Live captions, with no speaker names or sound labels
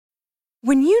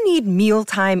When you need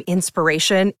mealtime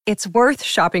inspiration, it's worth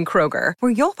shopping Kroger,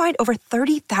 where you'll find over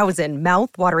 30,000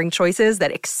 mouth-watering choices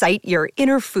that excite your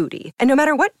inner foodie. And no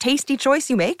matter what tasty choice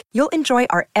you make, you'll enjoy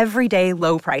our everyday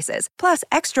low prices, plus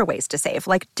extra ways to save,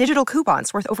 like digital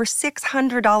coupons worth over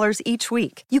 $600 each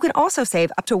week. You can also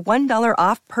save up to $1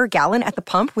 off per gallon at the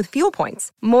pump with fuel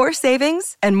points. More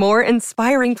savings and more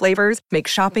inspiring flavors make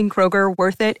shopping Kroger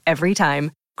worth it every time.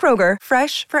 Kroger,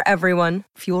 fresh for everyone.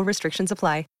 Fuel restrictions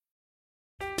apply.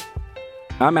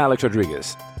 I'm Alex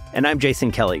Rodriguez. And I'm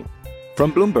Jason Kelly.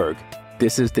 From Bloomberg,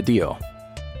 this is The Deal.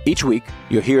 Each week,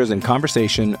 you'll hear us in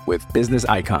conversation with business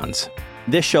icons.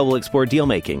 This show will explore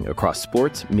deal-making across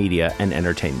sports, media, and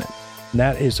entertainment.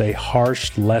 That is a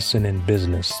harsh lesson in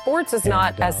business. Sports is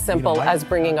not as simple as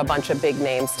bringing a bunch of big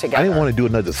names together. I didn't want to do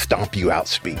another stomp you out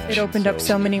speech. It opened up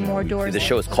so many more doors. The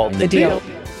show is called The Deal.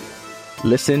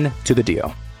 Listen to The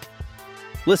Deal.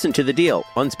 Listen to The Deal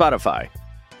on Spotify.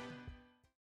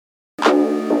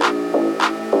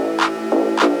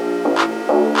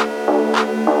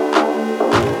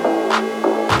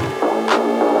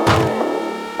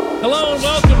 Hello and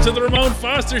welcome to the Ramon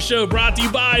Foster Show, brought to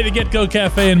you by the Get-Go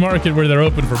Cafe and Market, where they're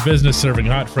open for business, serving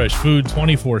hot, fresh food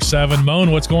 24/7.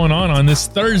 Moan, what's going on this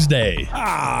Thursday?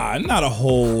 Not a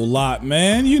whole lot,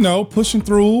 man. You know, pushing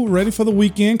through, ready for the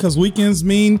weekend, because weekends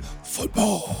mean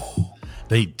football.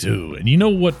 They do. And you know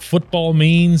what football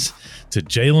means to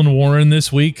Jaylen Warren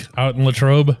this week out in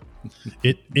Latrobe?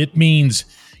 It means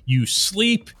you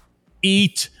sleep,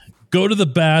 eat, go to the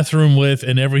bathroom with,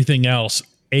 and everything else.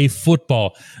 A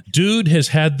football. Dude has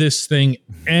had this thing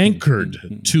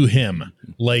anchored to him,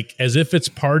 like as if it's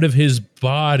part of his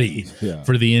body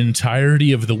for the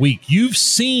entirety of the week. You've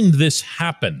seen this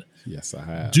happen. Yes, I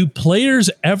have. Do players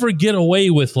ever get away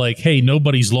with like, hey,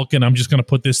 nobody's looking, I'm just going to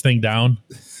put this thing down?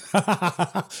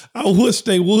 I wish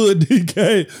they would,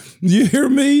 DK. You hear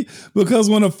me? Because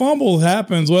when a fumble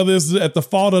happens, whether it's at the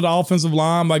fault of the offensive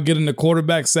line by getting the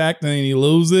quarterback sacked and he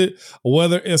loses it, or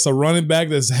whether it's a running back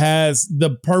that has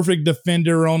the perfect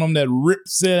defender on him that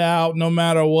rips it out no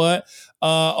matter what,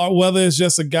 or whether it's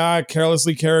just a guy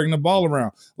carelessly carrying the ball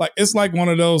around. Like, it's like one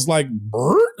of those like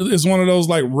it's one of those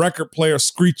like record player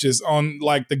screeches on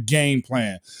like the game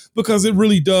plan, because it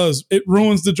really does. It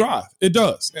ruins the drive. It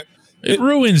does. It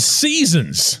ruins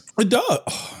seasons. It does.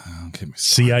 Oh,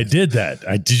 see, I did that.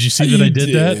 Did you see that I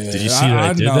did that? Did you see that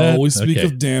I did that? We speak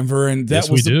of Denver, and that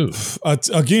was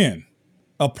again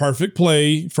a perfect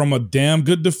play from a damn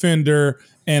good defender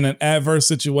and an adverse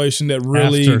situation that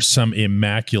really, after some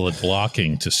immaculate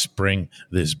blocking, to spring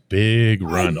this big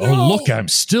run. Oh, look, I'm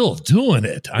still doing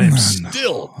it. I'm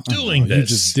still doing this. You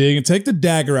just dig and take the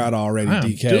dagger out already, I'm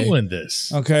DK. Doing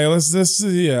this. Okay, let's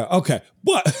okay,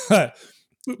 but.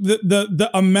 The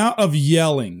amount of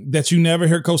yelling that you never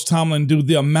hear Coach Tomlin do,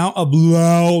 the amount of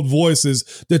loud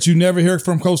voices that you never hear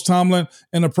from Coach Tomlin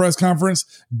in a press conference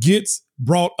gets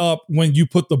brought up when you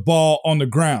put the ball on the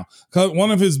ground. Because one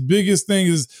of his biggest things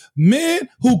is, men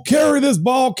who carry this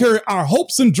ball carry our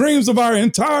hopes and dreams of our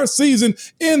entire season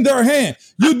in their hand.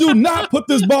 You do not put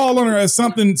this ball on her as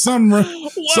something,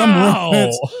 hopes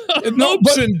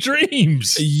and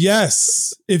dreams.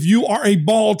 Yes. If you are a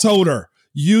ball toter,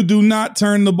 you do not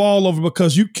turn the ball over,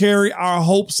 because you carry our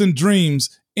hopes and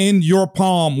dreams in your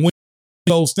palm when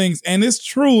those things. And it's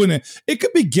true. And it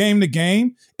could be game to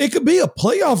game. It could be a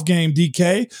playoff game,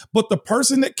 DK. But the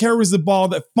person that carries the ball,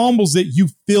 that fumbles it, you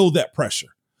feel that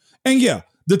pressure. And yeah,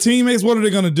 the teammates, what are they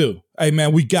going to do? Hey,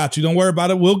 man, we got you. Don't worry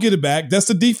about it. We'll get it back. That's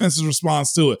the defense's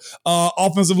response to it.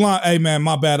 Offensive line, hey, man,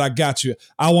 my bad. I got you.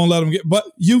 I won't let them get. But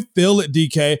you feel it,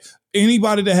 DK.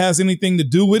 Anybody that has anything to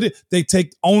do with it, they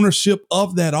take ownership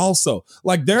of that also.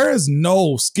 Like, there is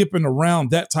no skipping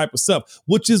around that type of stuff,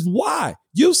 which is why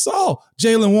you saw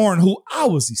Jaylen Warren, who I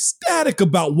was ecstatic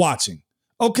about watching,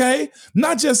 okay?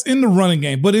 Not just in the running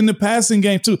game, but in the passing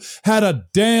game too, had a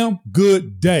damn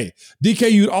good day.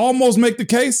 DK, you'd almost make the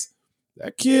case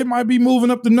that kid might be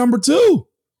moving up to number 2.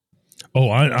 Oh,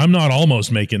 I'm not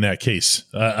almost making that case.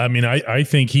 I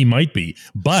think he might be,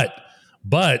 but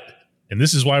and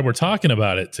this is why we're talking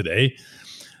about it today,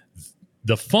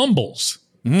 the fumbles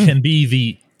can be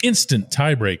the instant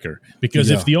tiebreaker. Because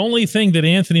if the only thing that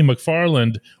Anthony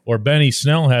McFarland or Benny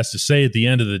Snell has to say at the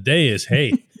end of the day is,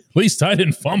 hey, at least I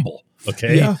didn't fumble,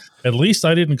 okay? Yeah. At least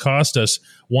I didn't cost us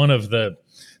one of the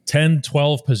 10,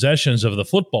 12 possessions of the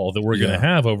football that we're going to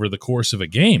have over the course of a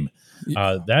game.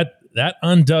 That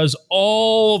undoes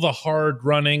all the hard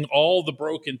running, all the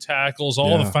broken tackles,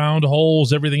 all the found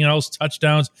holes, everything else,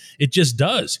 touchdowns. It just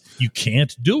does. You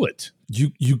can't do it.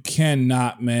 You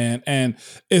cannot, man. And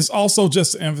it's also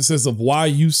just the emphasis of why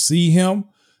you see him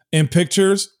in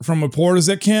pictures from reporters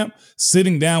at camp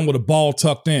sitting down with a ball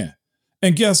tucked in.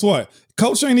 And guess what?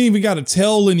 Coach ain't even got to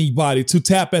tell anybody to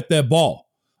tap at that ball.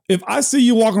 If I see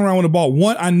you walking around with a ball,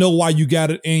 one, I know why you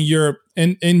got it in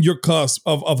your cusp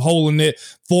of holding it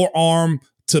forearm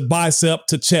to bicep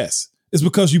to chest. It's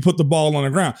because you put the ball on the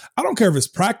ground. I don't care if it's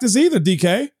practice either,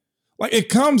 DK. Like, it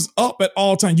comes up at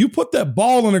all times. You put that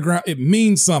ball on the ground, it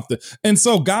means something. And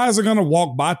so guys are going to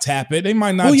walk by, tap it. They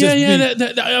might not I'm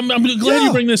glad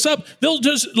you bring this up. They'll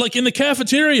just, like in the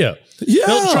cafeteria,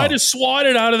 they'll try to swat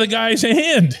it out of the guy's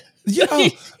hand. Yeah.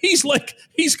 He's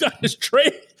got his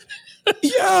tray.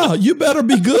 Yeah, you better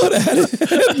be good at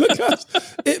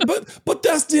it. But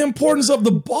that's the importance of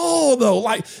the ball, though.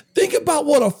 Like, think about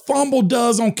what a fumble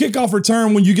does on kickoff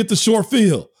return when you get the short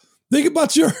field. Think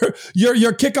about your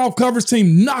kickoff coverage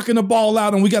team knocking the ball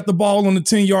out and we got the ball on the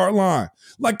 10-yard line.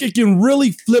 Like, it can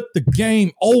really flip the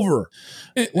game over.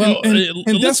 And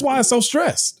that's why it's so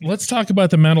stressed. Let's talk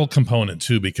about the mental component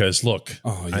too, because look,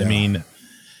 I mean,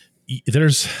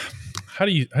 there's how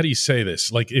do you say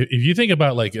this? Like, if you think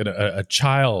about like a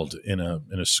child in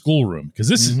a schoolroom, because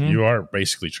this is, you are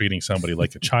basically treating somebody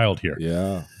like a child here.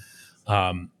 Yeah.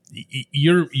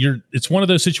 It's one of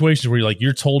those situations where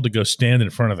you're told to go stand in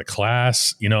front of the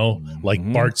class,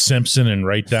 like Bart Simpson, and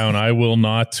write down "I will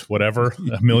not" whatever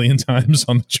a million times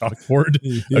on the chalkboard.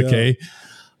 Yeah. Okay.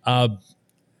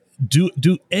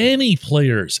 Do any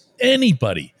players,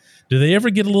 anybody, do they ever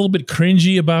get a little bit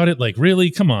cringy about it? Like,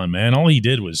 really? Come on, man. All he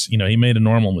did was, he made a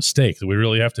normal mistake. Do we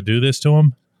really have to do this to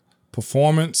him?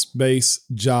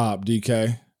 Performance-based job,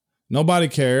 DK. Nobody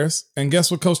cares. And guess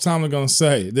what Coach Tomlin going to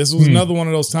say? This was another one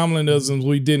of those Tomlinisms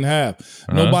we didn't have.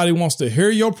 Nobody wants to hear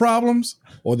your problems,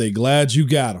 or they glad you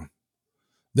got them.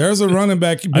 There's a running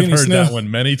back, Benny Snell. I've heard that one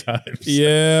many times.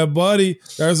 Yeah, buddy.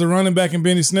 There's a running back in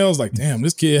Benny Snell's like, damn,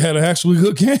 this kid had an actually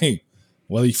good game.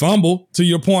 Well, he fumbled, to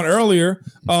your point earlier.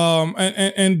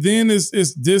 And then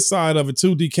it's this side of it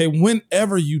too, DK.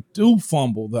 Whenever you do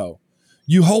fumble, though,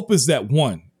 you hope it's that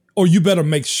one, or you better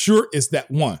make sure it's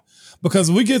that one. Because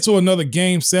if we get to another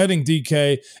game setting,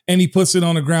 DK, and he puts it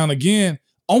on the ground again,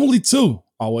 only two.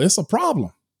 Oh, well, it's a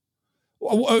problem.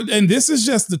 And this is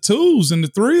just the twos and the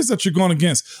threes that you're going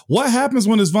against. What happens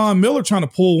when it's Von Miller trying to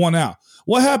pull one out?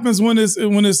 What happens when it's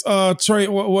Trey,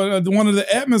 one of the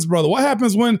Edmonds brother? What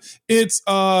happens when it's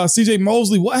CJ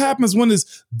Mosley? What happens when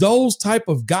it's those type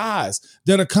of guys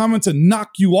that are coming to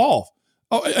knock you off?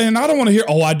 Oh, and I don't want to hear,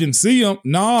 I didn't see him.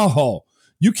 No.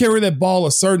 You carry that ball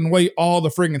a certain way all the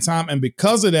freaking time. And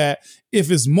because of that, if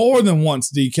it's more than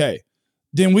once, DK,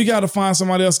 then we got to find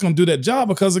somebody else going to do that job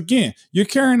because, again, you're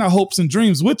carrying our hopes and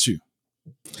dreams with you.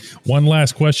 One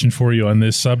last question for you on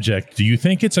this subject. Do you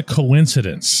think it's a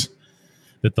coincidence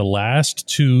that the last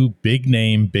two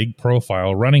big-name,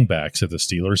 big-profile running backs that the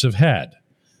Steelers have had,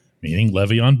 meaning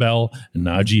Le'Veon Bell and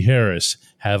Najee Harris,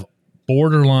 have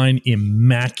borderline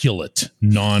immaculate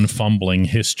non-fumbling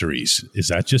histories? Is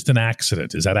that just an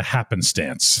accident? Is that a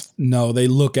happenstance? No, they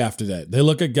look after that. They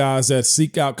look at guys that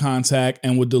seek out contact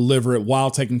and would deliver it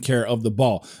while taking care of the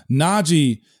ball.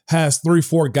 Najee has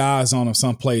 3-4 guys on him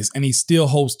someplace, and he still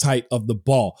holds tight of the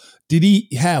ball. Did he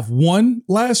have one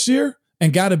last year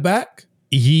and got it back?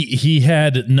 He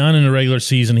had none in the regular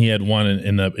season. He had one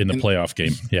in the playoff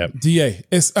game. Yeah,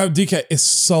 DK, it's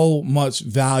so much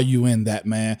value in that,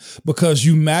 man, because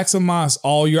you maximize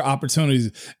all your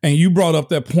opportunities. And you brought up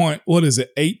that point. What is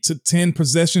it? 8 to 10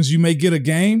 possessions you may get a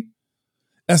game.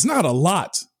 That's not a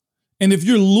lot. And if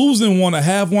you're losing one to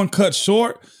have one cut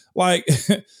short, like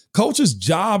coaches'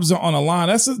 jobs are on the line.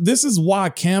 This is why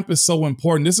camp is so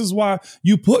important. This is why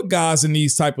you put guys in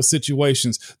these type of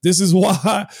situations. This is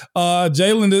why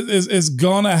Jalen is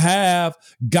going to have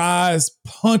guys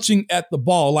punching at the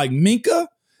ball. Like Minka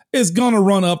is going to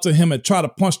run up to him and try to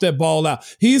punch that ball out.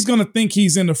 He's going to think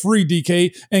he's in the free,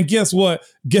 DK. And guess what?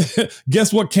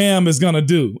 Guess what Cam is going to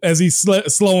do as he's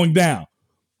slowing down?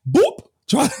 Boop!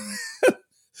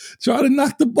 Try to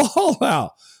knock the ball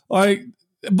out.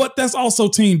 But that's also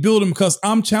team building because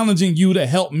I'm challenging you to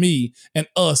help me and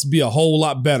us be a whole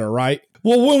lot better, right?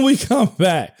 Well, when we come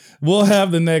back, we'll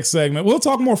have the next segment. We'll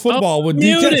talk more football with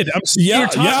muted. DK. You're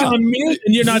talking on mute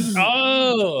and you're not.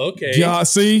 Oh, okay. Yeah,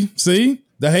 see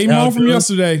the hey mo from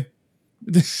yesterday.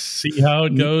 See how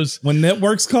it goes when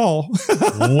networks call.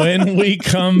 When we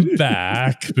come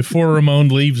back, before Ramon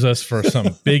leaves us for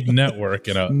some big network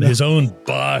and his own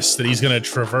bus that he's going to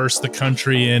traverse the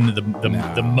country in,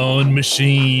 the Moan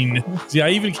Machine. See, I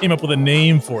even came up with a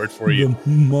name for it for you. The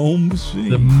Moan Machine.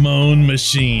 The Moan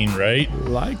Machine, right?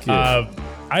 Like it.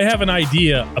 I have an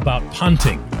idea about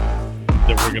punting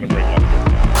that we're going to bring up.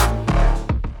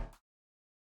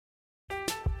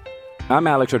 I'm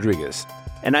Alex Rodriguez.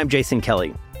 And I'm Jason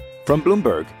Kelly. From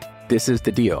Bloomberg, this is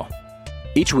The Deal.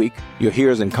 Each week, you'll hear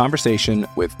us in conversation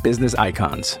with business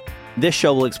icons. This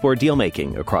show will explore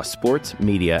deal-making across sports,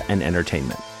 media, and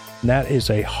entertainment. That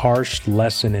is a harsh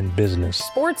lesson in business.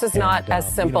 Sports is not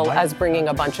as simple as bringing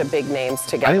a bunch of big names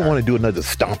together. I didn't want to do another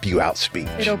stomp you out speech.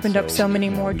 It opened up so many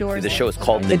more doors. The show is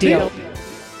called The Deal.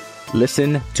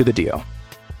 Listen to The Deal.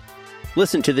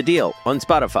 Listen to The Deal on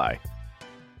Spotify.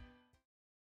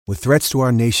 With threats to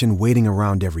our nation waiting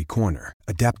around every corner,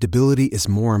 adaptability is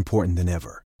more important than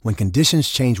ever. When conditions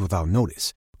change without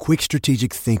notice, quick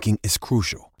strategic thinking is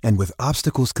crucial. And with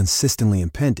obstacles consistently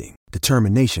impending,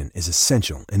 determination is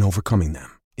essential in overcoming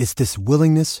them. It's this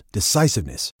willingness,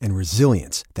 decisiveness, and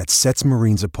resilience that sets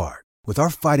Marines apart. With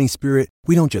our fighting spirit,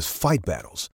 we don't just fight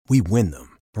battles, we win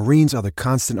them. Marines are the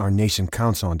constant our nation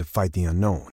counts on to fight the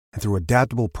unknown. And through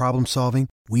adaptable problem solving,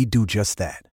 we do just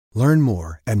that. Learn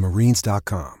more at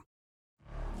marines.com.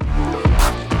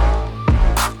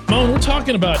 Mo, we're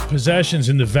talking about possessions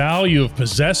and the value of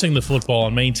possessing the football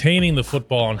and maintaining the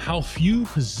football and how few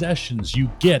possessions you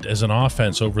get as an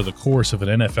offense over the course of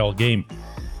an NFL game.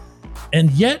 And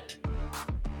yet,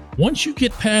 once you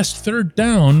get past third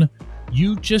down,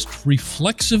 you just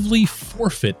reflexively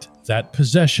forfeit that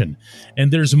possession.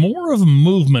 And there's more of a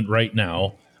movement right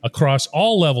now across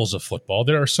all levels of football.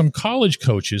 There are some college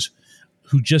coaches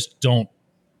who just don't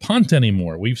punt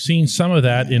anymore. We've seen some of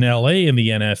that in LA in the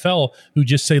NFL who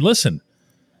just say, listen,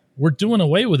 we're doing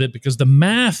away with it because the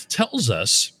math tells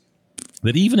us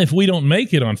that even if we don't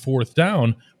make it on fourth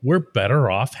down, we're better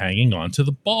off hanging on to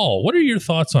the ball. What are your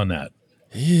thoughts on that?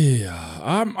 Yeah,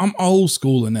 I'm old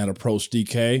school in that approach,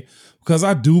 DK, because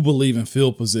I do believe in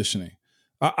field positioning.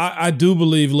 I do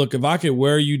believe, look, if I could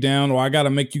wear you down or I got to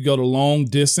make you go the long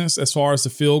distance as far as the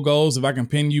field goes, if I can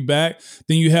pin you back,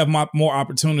 then you have more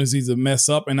opportunities to mess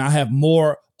up, and I have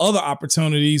more other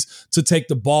opportunities to take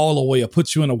the ball away or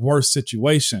put you in a worse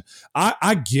situation.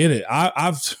 I get it.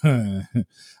 I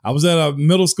was at a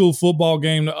middle school football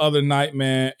game the other night,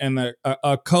 man, and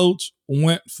a coach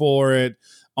went for it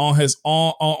on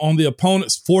the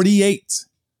opponent's 48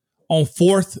 on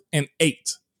 4th and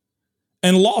 8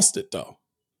 and lost it though.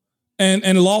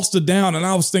 And lost it down. And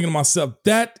I was thinking to myself,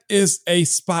 that is a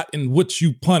spot in which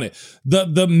you punt it.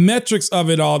 The metrics of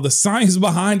it all, the science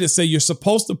behind it say you're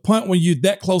supposed to punt when you're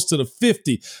that close to the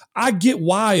 50. I get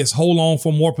why it's hold on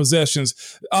for more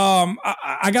possessions.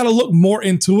 I got to look more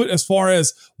into it as far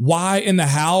as why and the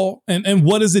how and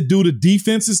what does it do to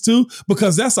defenses too,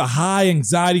 because that's a high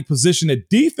anxiety position that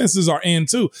defenses are in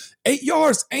too. 8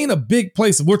 yards ain't a big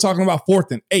place if we're talking about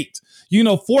 4th and 8.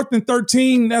 4th and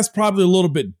 13, that's probably a little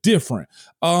bit different.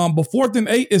 But 4th and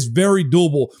 8 is very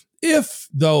doable. If,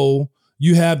 though,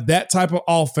 you have that type of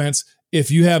offense,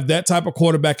 if you have that type of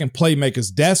quarterback and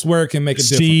playmakers, that's where it can make a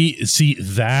difference. See,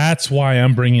 that's why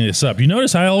I'm bringing this up. You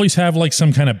notice I always have like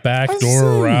some kind of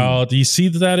backdoor route. Do you see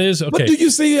that is? Okay. But do you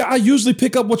see I usually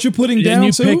pick up what you're putting down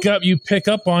You pick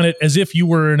up on it as if you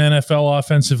were an NFL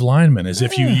offensive lineman, as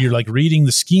if you're like reading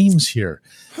the schemes here.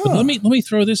 Huh. But let me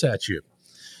throw this at you.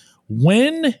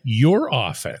 When your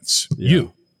offense,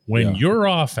 your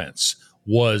offense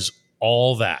was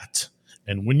all that,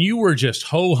 and when you were just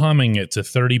ho-humming it to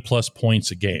 30-plus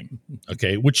points a game,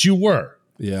 okay, which you were,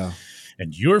 and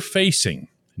you're facing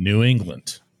New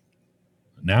England,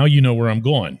 now you know where I'm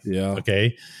going,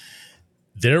 okay?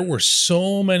 There were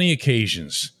so many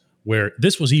occasions where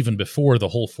this was even before the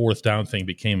whole fourth down thing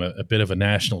became a bit of a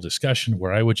national discussion,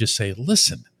 where I would just say,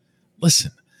 listen,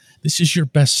 this is your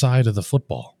best side of the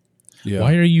football. Yeah.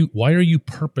 Why are you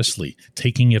purposely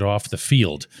taking it off the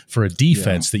field for a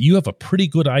defense that you have a pretty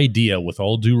good idea, with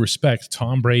all due respect,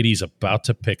 Tom Brady's about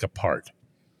to pick apart?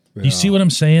 Yeah. You see what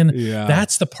I'm saying? Yeah.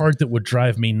 That's the part that would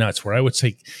drive me nuts, where I would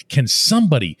say, can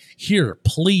somebody here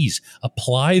please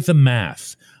apply the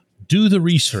math? Do the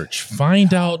research,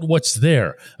 find out what's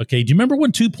there. Okay, do you remember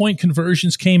when 2-point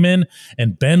conversions came in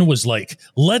and Ben was like,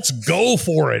 let's go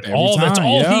for it. That's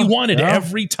all he wanted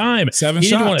every time. 7 he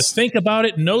shots. Didn't want to think about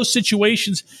it, no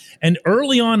situations. And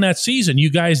early on that season,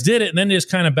 you guys did it, and then just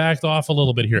kind of backed off a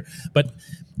little bit here. But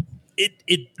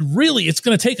it's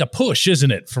going to take a push,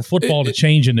 isn't it, for football to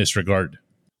change in this regard?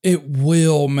 It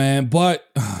will, man. But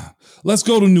let's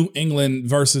go to New England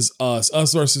versus us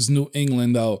versus New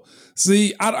England, though.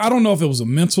 See, I don't know if it was a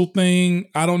mental thing.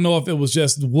 I don't know if it was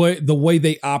just the way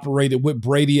they operated with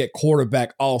Brady at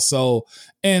quarterback also.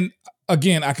 And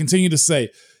again, I continue to say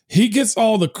he gets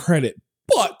all the credit,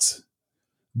 but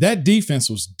that defense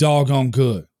was doggone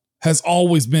good. Has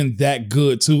always been that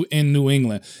good too in New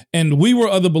England. And we were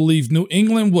of the belief New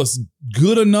England was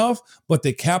good enough, but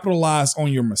they capitalized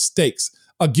on your mistakes.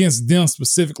 against them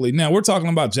specifically. Now, we're talking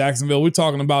about Jacksonville. We're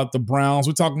talking about the Browns.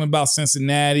 We're talking about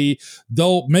Cincinnati,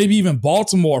 though maybe even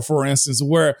Baltimore, for instance,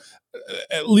 where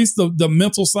at least the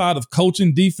mental side of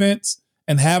coaching defense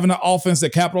and having an offense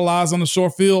that capitalized on the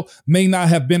short field may not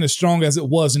have been as strong as it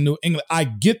was in New England. I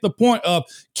get the point of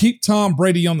keep Tom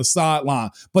Brady on the sideline,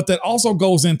 but that also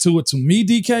goes into it, to me,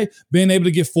 DK, being able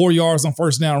to get 4 yards on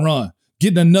first down run,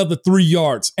 getting another 3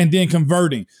 yards, and then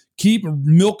converting. Keep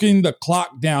milking the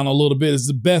clock down a little bit is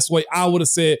the best way, I would have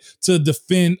said, to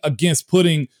defend against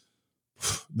putting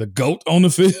the GOAT on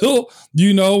the field,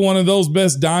 one of those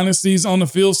best dynasties on the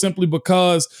field, simply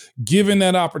because given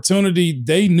that opportunity,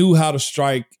 they knew how to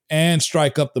strike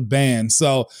up the band.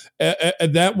 So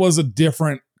that was a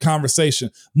different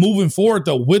conversation. Moving forward,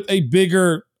 though, with a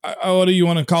bigger, what do you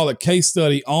want to call it, case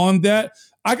study on that,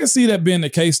 I can see that being the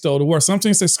case, though, to where some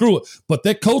teams say, screw it, but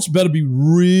that coach better be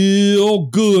real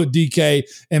good, DK,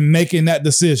 in making that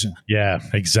decision. Yeah,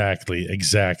 exactly.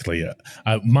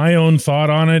 My own thought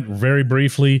on it, very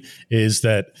briefly, is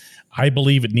that I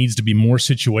believe it needs to be more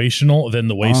situational than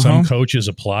the way some coaches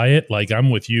apply it. Like, I'm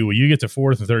with you. When you get to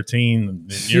 4th and 13,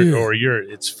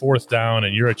 it's 4th down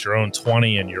and you're at your own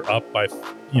 20 and you're up by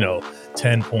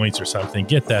 10 points or something.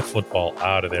 Get that football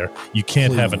out of there. You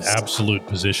can't have an absolute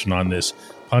position on this.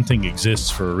 Punting exists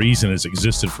for a reason. It's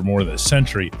existed for more than a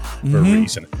century for a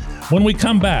reason. When we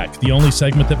come back, the only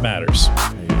segment that matters.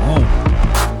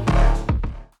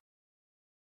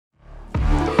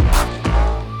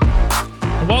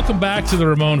 Welcome back to the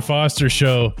Ramon Foster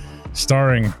Show,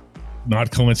 starring,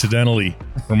 not coincidentally,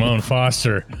 Ramon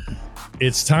Foster.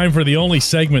 It's time for the only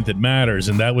segment that matters,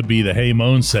 and that would be the Hey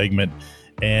Moan segment.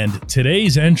 And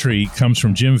today's entry comes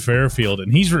from Jim Fairfield,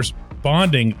 and he's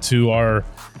responding to our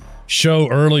show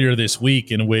earlier this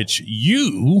week in which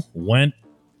you went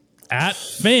at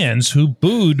fans who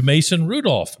booed Mason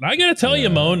Rudolph. And I got to tell you,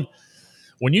 Moan,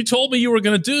 when you told me you were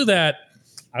going to do that,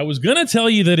 I was going to tell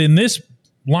you that in this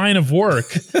line of work,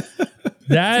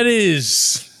 that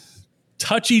is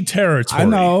touchy territory. I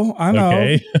know.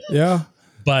 Okay? Yeah.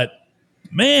 But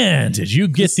man, did you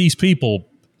get these people,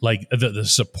 like the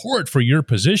support for your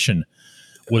position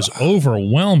was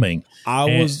overwhelming. Go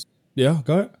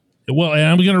ahead. Well, and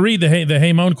I'm going to read the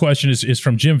Hey Moan question is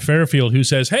from Jim Fairfield, who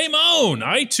says, "Hey Moan,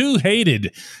 I too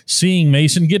hated seeing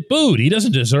Mason get booed. He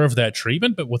doesn't deserve that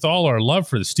treatment, but with all our love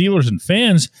for the Steelers and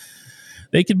fans,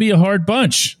 they could be a hard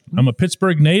bunch. I'm a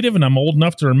Pittsburgh native, and I'm old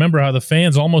enough to remember how the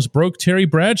fans almost broke Terry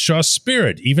Bradshaw's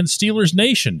spirit. Even Steelers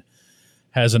Nation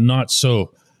has a not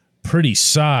so pretty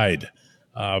side.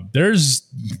 There's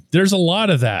a lot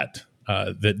of that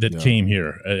came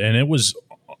here, and it was,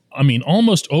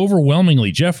 almost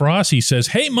overwhelmingly. Jeff Rossi says,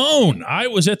 "Hey Moan, I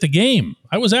was at that game,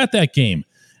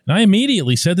 and I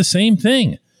immediately said the same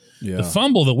thing." Yeah. The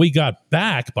fumble that we got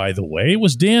back, by the way,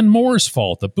 was Dan Moore's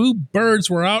fault. The Boo Birds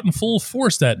were out in full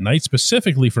force that night,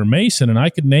 specifically for Mason, and I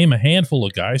could name a handful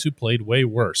of guys who played way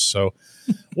worse. So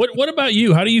what about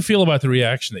you? How do you feel about the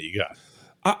reaction that you got?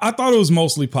 I thought it was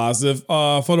mostly positive.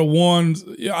 For the ones,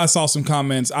 I saw some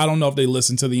comments. I don't know if they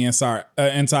listened to the entire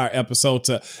episode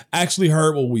to actually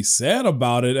heard what we said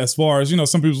about it. As far as,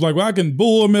 some people's like, well, I can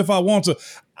boo him if I want to.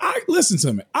 Listen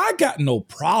to me. I got no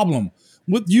problem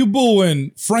with you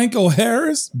booing Franco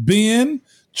Harris, Ben,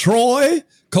 Troy,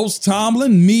 Coach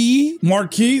Tomlin, me,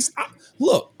 Marquise.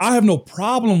 Look, I have no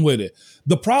problem with it.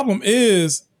 The problem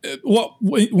is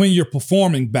when you're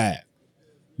performing bad.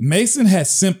 Mason had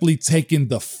simply taken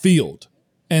the field,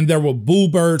 and there were boo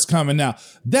birds coming out.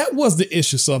 That was the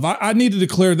issue. So I needed to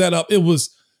clear that up. It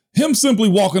was him simply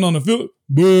walking on the field.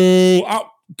 Boo!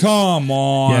 Come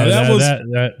on.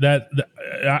 Yeah,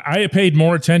 I paid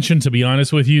more attention, to be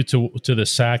honest with you, to the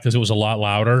sack because it was a lot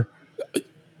louder.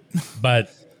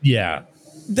 But yeah,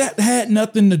 that had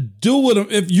nothing to do with him.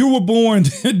 If you were born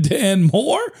Dan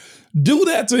Moore, do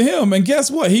that to him. And guess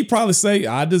what? He probably say,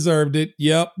 I deserved it.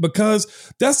 Yep.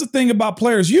 Because that's the thing about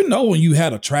players. When you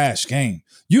had a trash game.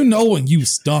 When you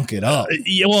stunk it up.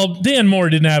 Well, Dan Moore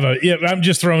didn't have I'm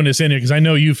just throwing this in here because I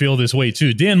know you feel this way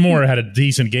too. Dan Moore had a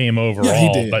decent game overall, yeah,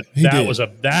 he did. But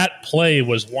that play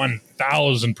was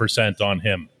 1,000% on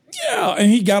him. Yeah,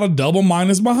 and he got a double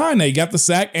minus behind that. He got the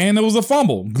sack and it was a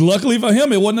fumble. Luckily for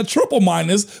him, it wasn't a triple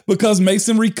minus because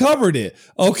Mason recovered it.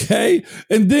 Okay.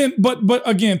 And then, but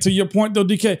again, to your point though,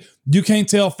 DK, you can't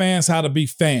tell fans how to be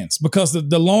fans because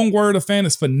the long word of fan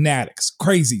is fanatics,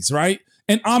 crazies, right?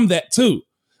 And I'm that too.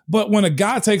 But when a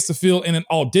guy takes the field in an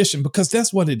audition, because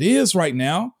that's what it is right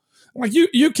now, like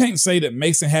you can't say that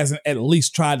Mason hasn't at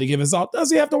least tried to give his all.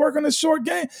 Does he have to work on his short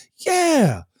game?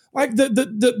 Yeah. Like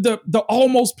the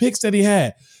almost picks that he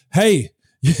had. Hey,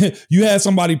 You had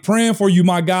somebody praying for you,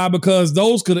 my guy, because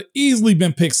those could have easily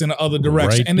been picks in the other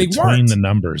direction, and they weren't. Right between the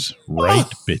numbers.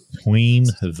 Right between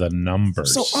the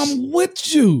numbers. So I'm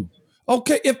with you.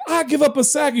 Okay, if I give up a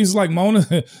sack, he's like, Mona,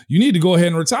 you need to go ahead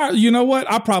and retire. You know what?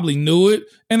 I probably knew it,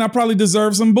 and I probably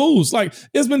deserve some booze. Like,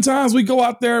 it's been times we go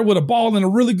out there with a ball in a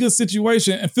really good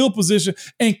situation and field position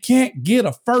and can't get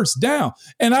a first down.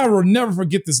 And I will never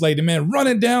forget this lady, man,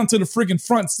 running down to the freaking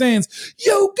front stands.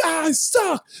 You guys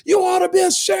suck. You ought to be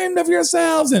ashamed of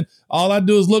yourselves. And all I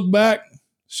do is look back,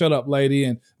 shut up, lady,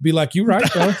 and be like, you right,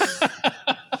 though.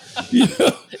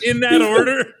 In that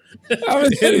order? I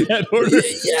mean, in that order.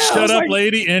 Yeah, shut up, like,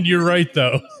 lady, and you're right,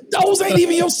 though. Those ain't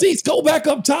even your seats. Go back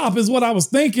up top is what I was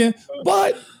thinking.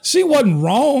 But she wasn't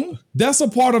wrong. That's a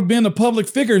part of being a public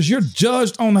figure is you're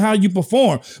judged on how you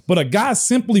perform. But a guy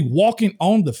simply walking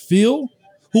on the field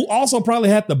who also probably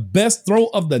had the best throw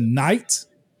of the night,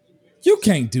 you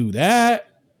can't do that.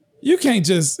 You can't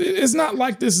just – it's not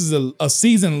like this is a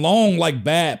season-long, like,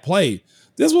 bad play.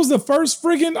 This was the first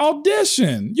friggin'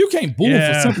 audition. You can't boo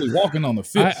for simply walking on the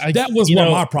field. That was what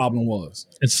my problem was.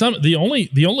 And the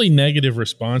only negative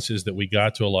responses that we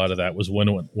got to a lot of that was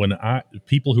when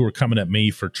people who were coming at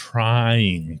me for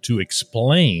trying to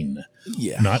explain,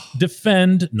 not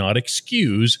defend, not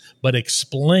excuse, but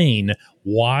explain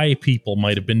why people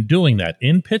might have been doing that.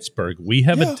 In Pittsburgh, we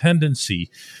have a tendency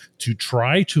to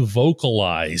try to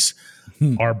vocalize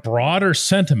our broader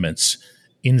sentiments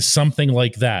in something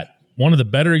like that. One of the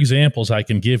better examples I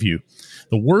can give you,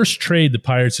 the worst trade the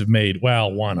Pirates have made,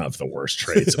 well, one of the worst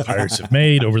trades the Pirates have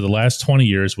made over the last 20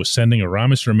 years was sending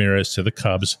Aramis Ramirez to the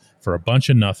Cubs for a bunch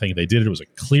of nothing. They did it. It was a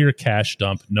clear cash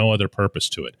dump, no other purpose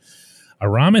to it.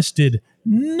 Aramis did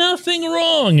nothing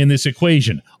wrong in this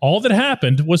equation. All that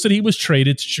happened was that he was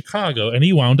traded to Chicago, and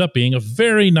he wound up being a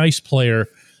very nice player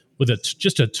with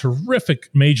just a terrific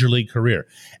major league career.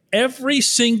 Every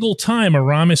single time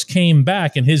Aramis came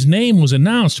back and his name was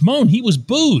announced, Moan, he was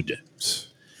booed.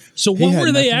 So what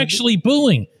were they actually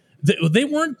booing? They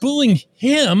weren't booing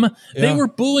him. They were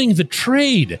booing the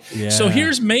trade. Yeah. So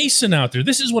here's Mason out there.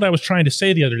 This is what I was trying to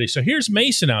say the other day. So here's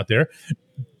Mason out there.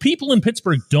 People in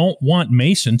Pittsburgh don't want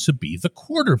Mason to be the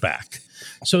quarterback.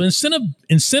 So instead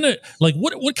of like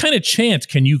what kind of chant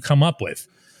can you come up with?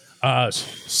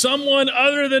 Someone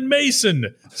other than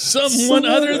Mason. Someone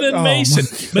other than Mason.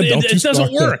 But it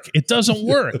doesn't work. It doesn't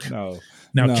work.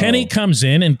 Now, Kenny comes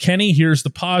in, and Kenny hears the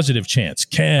positive chants.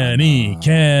 Kenny.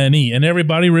 And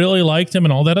everybody really liked him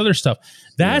and all that other stuff.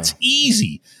 That's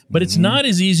easy, but it's not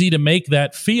as easy to make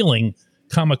that feeling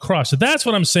come across. So that's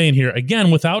what I'm saying here. Again,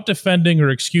 without defending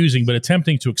or excusing, but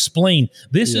attempting to explain,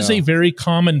 this is a very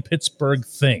common Pittsburgh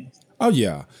thing. Oh,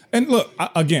 yeah. And look,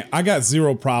 I got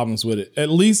zero problems with it. At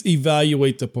least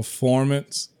evaluate the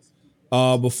performance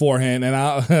beforehand.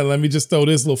 And let me just throw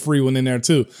this little free one in there,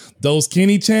 too. Those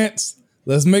Kenny chants,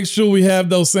 let's make sure we have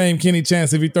those same Kenny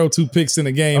chants if you throw 2 picks in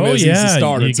a game as he's a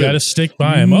starter. You got to stick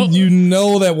by him. You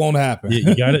know that won't happen.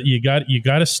 You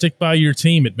got to stick by your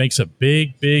team. It makes a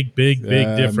big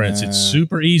difference. Man. It's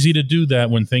super easy to do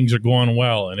that when things are going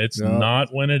well, and it's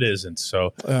not when it isn't.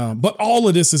 So, but all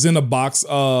of this is in a box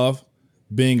of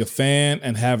being a fan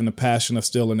and having the passion of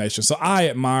Steeler Nation. So I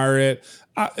admire it.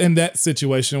 In that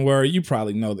situation where you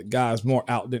probably know that guy's more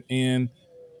out than in.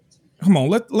 Come on,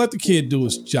 let the kid do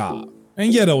his job.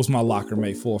 And that was my locker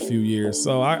mate for a few years,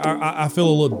 so I feel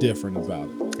a little different about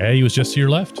it. Hey, he was just to your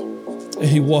left.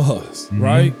 He was,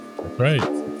 right?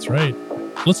 That's right.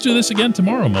 Let's do this again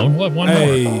tomorrow, Moan. We'll have one more.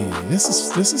 Hey, this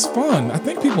is fun. I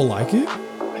think people like it.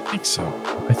 I think so.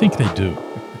 I think they do.